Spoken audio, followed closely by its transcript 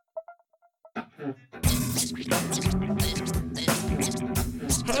Hey,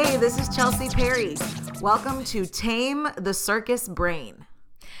 this is Chelsea Perry. Welcome to Tame the Circus Brain.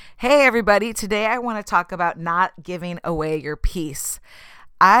 Hey, everybody. Today I want to talk about not giving away your peace.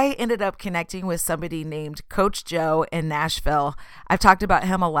 I ended up connecting with somebody named Coach Joe in Nashville. I've talked about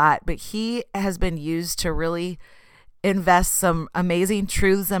him a lot, but he has been used to really invest some amazing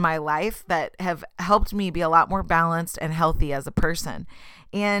truths in my life that have helped me be a lot more balanced and healthy as a person.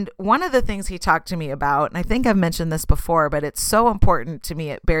 And one of the things he talked to me about, and I think I've mentioned this before, but it's so important to me,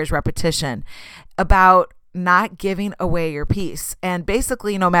 it bears repetition, about not giving away your peace. And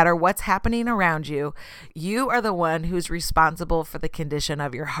basically, no matter what's happening around you, you are the one who's responsible for the condition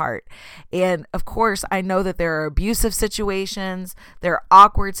of your heart. And of course, I know that there are abusive situations, there are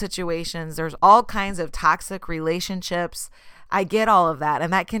awkward situations, there's all kinds of toxic relationships. I get all of that,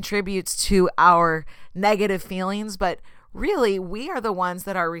 and that contributes to our negative feelings, but really, we are the ones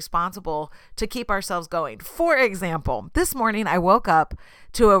that are responsible to keep ourselves going. For example, this morning I woke up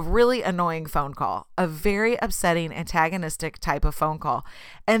to a really annoying phone call, a very upsetting, antagonistic type of phone call.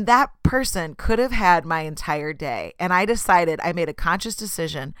 And that person could have had my entire day. And I made a conscious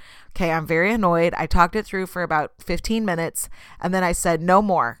decision. Okay, I'm very annoyed. I talked it through for about 15 minutes. And then I said, no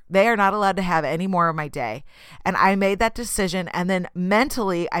more. They are not allowed to have any more of my day. And I made that decision. And then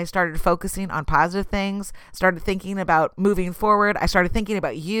mentally, I started focusing on positive things, started thinking about moving forward. I started thinking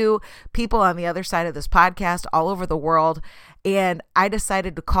about you, people on the other side of this podcast all over the world. And I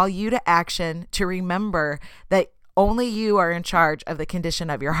decided to call you to action to remember that only you are in charge of the condition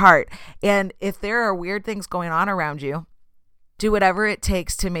of your heart. And if there are weird things going on around you, do whatever it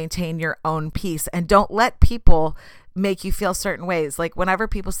takes to maintain your own peace. And don't let people make you feel certain ways. Like whenever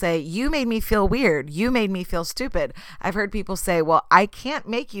people say, you made me feel weird, you made me feel stupid, I've heard people say, well, I can't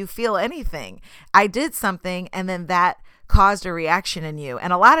make you feel anything. I did something, and then that caused a reaction in you.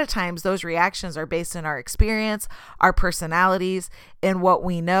 And a lot of times those reactions are based in our experience, our personalities, and what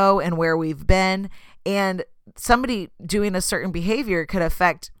we know and where we've been. And somebody doing a certain behavior could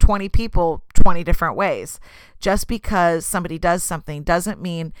affect 20 people 20 different ways. Just because somebody does something doesn't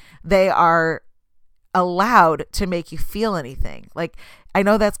mean they are allowed to make you feel anything. Like, I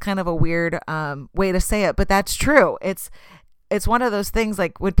know that's kind of a weird way to say it, but that's true. It's one of those things,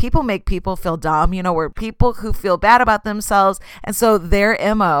 like when people make people feel dumb, where people who feel bad about themselves. And so their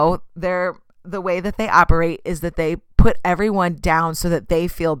MO, the way that they operate is that they put everyone down so that they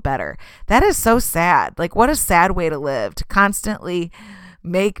feel better. That is so sad. Like, what a sad way to live, to constantly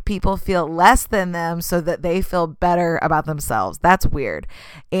make people feel less than them so that they feel better about themselves. That's weird.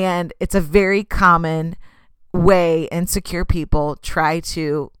 And it's a very common way insecure people try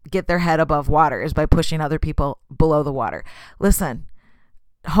to get their head above water, is by pushing other people below the water. Listen,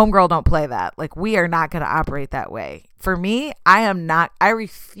 homegirl, don't play that. Like, we are not going to operate that way. For me, I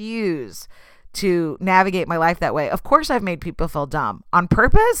refuse to navigate my life that way. Of course, I've made people feel dumb on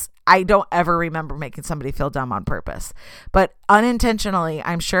purpose. I don't ever remember making somebody feel dumb on purpose, but unintentionally,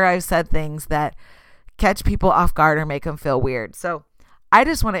 I'm sure I've said things that catch people off guard or make them feel weird. So I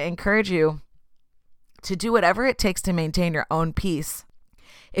just want to encourage you to do whatever it takes to maintain your own peace.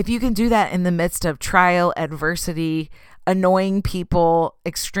 If you can do that in the midst of trial, adversity, annoying people,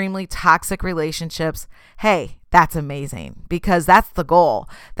 extremely toxic relationships, hey, that's amazing, because that's the goal.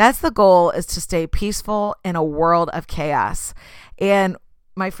 That's the goal, is to stay peaceful in a world of chaos. And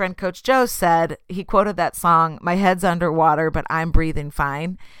my friend Coach Joe said, he quoted that song, "My head's underwater, but I'm breathing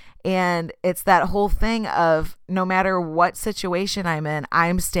fine." And it's that whole thing of no matter what situation I'm in,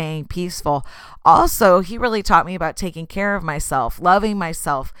 I'm staying peaceful. Also, he really taught me about taking care of myself, loving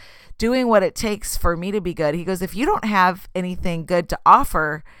myself, doing what it takes for me to be good. He goes, if you don't have anything good to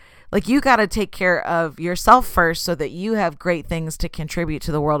offer, like, you got to take care of yourself first so that you have great things to contribute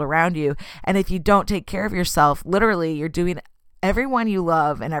to the world around you. And if you don't take care of yourself, literally, you're doing everyone you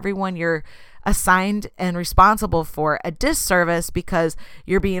love and everyone you're assigned and responsible for a disservice, because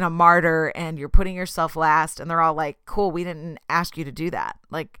you're being a martyr and you're putting yourself last, and they're all like, cool, we didn't ask you to do that.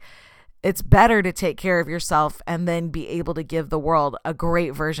 Like, it's better to take care of yourself and then be able to give the world a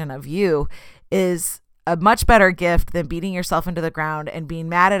great version of you, is a much better gift than beating yourself into the ground and being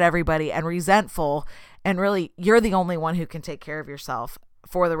mad at everybody and resentful. And really, you're the only one who can take care of yourself.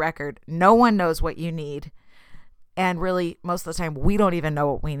 For the record, no one knows what you need. And really, most of the time, we don't even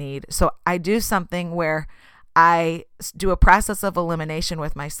know what we need. So I do something where I do a process of elimination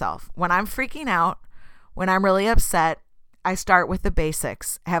with myself. When I'm freaking out, when I'm really upset, I start with the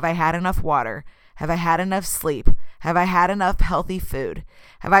basics. Have I had enough water? Have I had enough sleep? Have I had enough healthy food?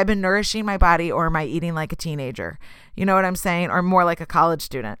 Have I been nourishing my body, or am I eating like a teenager? You know what I'm saying? Or more like a college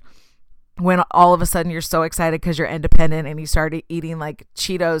student. when all of a sudden you're so excited because you're independent and you started eating like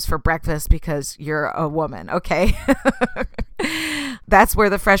Cheetos for breakfast because you're a woman. Okay. That's where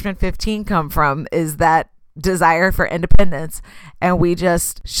the freshman 15 come from, is that desire for independence. And we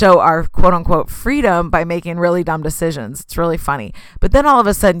just show our quote unquote freedom by making really dumb decisions. It's really funny. But then all of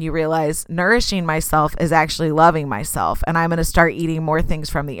a sudden you realize nourishing myself is actually loving myself. And I'm going to start eating more things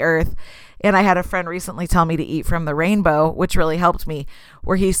from the earth. And I had a friend recently tell me to eat from the rainbow, which really helped me,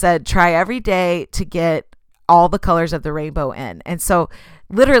 where he said, try every day to get all the colors of the rainbow in. And so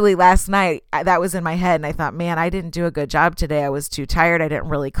literally last night, that was in my head. And I thought, man, I didn't do a good job today. I was too tired. I didn't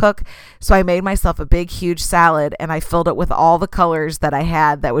really cook. So I made myself a big, huge salad and I filled it with all the colors that I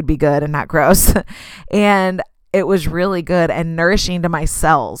had that would be good and not gross. And it was really good and nourishing to my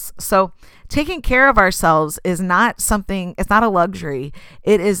cells. So taking care of ourselves is not something, it's not a luxury.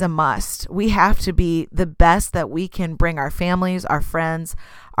 It is a must. We have to be the best that we can bring our families, our friends,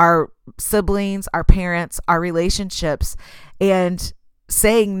 our siblings, our parents, our relationships. And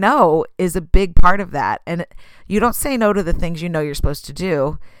saying no is a big part of that. And you don't say no to the things you know you're supposed to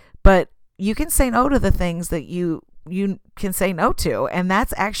do, but you can say no to the things that you can say no to. And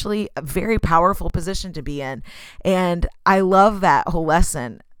that's actually a very powerful position to be in. And I love that whole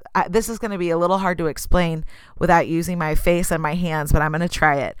lesson. This is going to be a little hard to explain without using my face and my hands, but I'm going to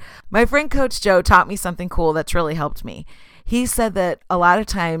try it. My friend Coach Joe taught me something cool that's really helped me. He said that a lot of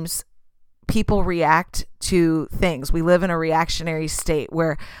times people react to things. We live in a reactionary state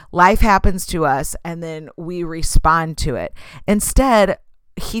where life happens to us and then we respond to it. Instead,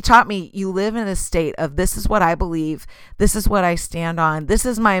 he taught me you live in a state of, this is what I believe, this is what I stand on, this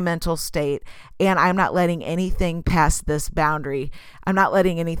is my mental state, and I'm not letting anything past this boundary. I'm not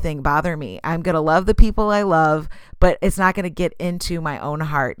letting anything bother me. I'm going to love the people I love, but it's not going to get into my own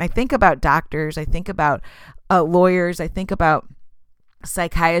heart. And I think about doctors, I think about lawyers, I think about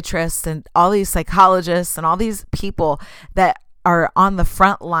psychiatrists and all these psychologists and all these people that are on the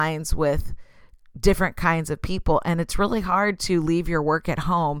front lines with different kinds of people. And it's really hard to leave your work at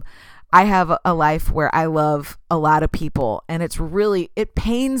home. I have a life where I love a lot of people, and it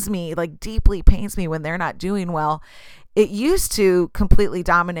pains me, like deeply pains me when they're not doing well. It used to completely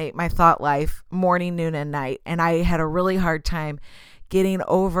dominate my thought life morning, noon, and night. And I had a really hard time getting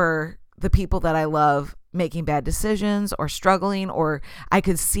over the people that I love making bad decisions or struggling, or I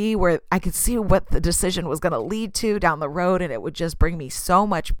could see what the decision was going to lead to down the road, and it would just bring me so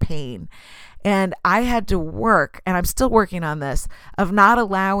much pain. And I had to work, and I'm still working on this, of not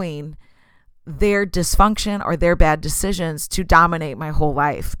allowing their dysfunction or their bad decisions to dominate my whole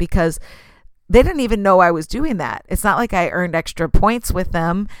life, because they didn't even know I was doing that. It's not like I earned extra points with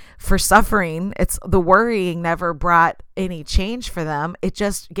them for suffering. It's the worrying never brought any change for them. It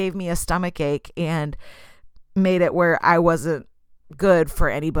just gave me a stomach ache and made it where I wasn't good for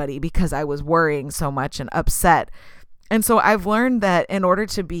anybody because I was worrying so much and upset. And so I've learned that in order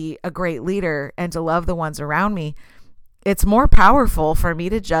to be a great leader and to love the ones around me, it's more powerful for me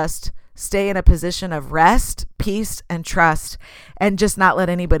to just stay in a position of rest, peace, and trust, and just not let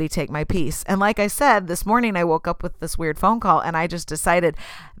anybody take my peace. And like I said, this morning I woke up with this weird phone call, and I just decided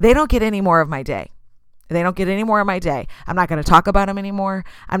they don't get any more of my day. They don't get any more of my day. I'm not going to talk about them anymore.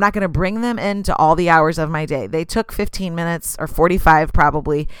 I'm not going to bring them into all the hours of my day. They took 15 minutes or 45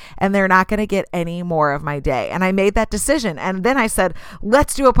 probably, and they're not going to get any more of my day. And I made that decision. And then I said,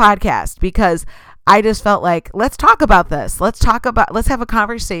 let's do a podcast, because I just felt like, let's talk about this. Let's have a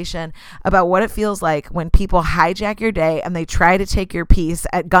conversation about what it feels like when people hijack your day and they try to take your peace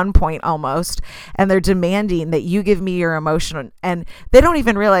at gunpoint almost, and they're demanding that you give me your emotion, and they don't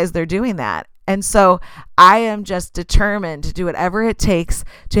even realize they're doing that. And so I am just determined to do whatever it takes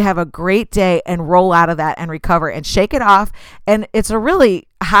to have a great day and roll out of that and recover and shake it off. And it's a really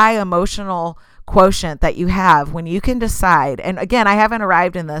high emotional quotient that you have when you can decide. And again, I haven't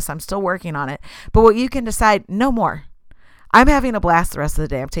arrived in this. I'm still working on it. But what you can decide, no more. I'm having a blast the rest of the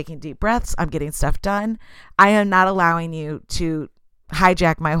day. I'm taking deep breaths. I'm getting stuff done. I am not allowing you to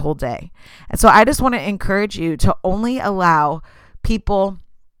hijack my whole day. And so I just want to encourage you to only allow people.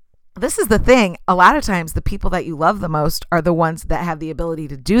 This is the thing. A lot of times the people that you love the most are the ones that have the ability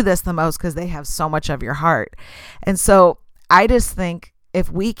to do this the most, because they have so much of your heart. And so I just think if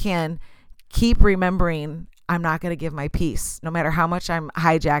we can keep remembering, I'm not going to give my peace. No matter how much I'm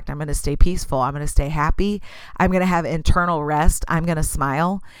hijacked, I'm going to stay peaceful. I'm going to stay happy. I'm going to have internal rest. I'm going to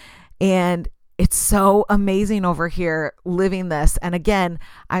smile. And it's so amazing over here living this. And again,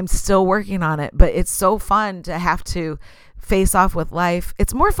 I'm still working on it, but it's so fun to have to face off with life.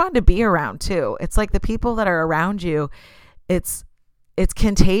 It's more fun to be around too. It's like the people that are around you, it's it's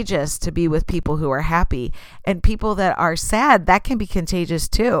contagious to be with people who are happy, and people that are sad, that can be contagious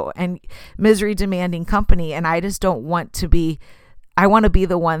too, and misery demanding company. And I just don't want to be, I want to be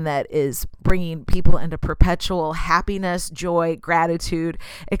the one that is bringing people into perpetual happiness, joy, gratitude,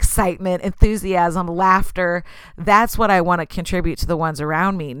 excitement, enthusiasm, laughter. That's what I want to contribute to the ones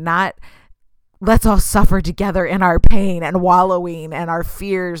around me, not let's all suffer together in our pain and wallowing and our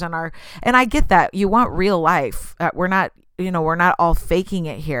fears and I get that you want real life. We're not all faking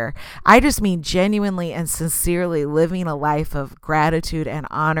it here. I just mean genuinely and sincerely living a life of gratitude and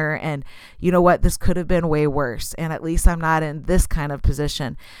honor. And you know what? This could have been way worse. And at least I'm not in this kind of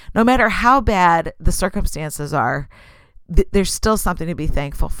position. No matter how bad the circumstances are, there's still something to be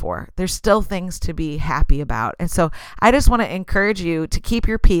thankful for. There's still things to be happy about. And so I just want to encourage you to keep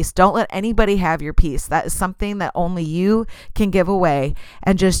your peace. Don't let anybody have your peace. That is something that only you can give away,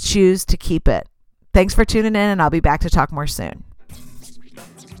 and just choose to keep it. Thanks for tuning in, and I'll be back to talk more soon.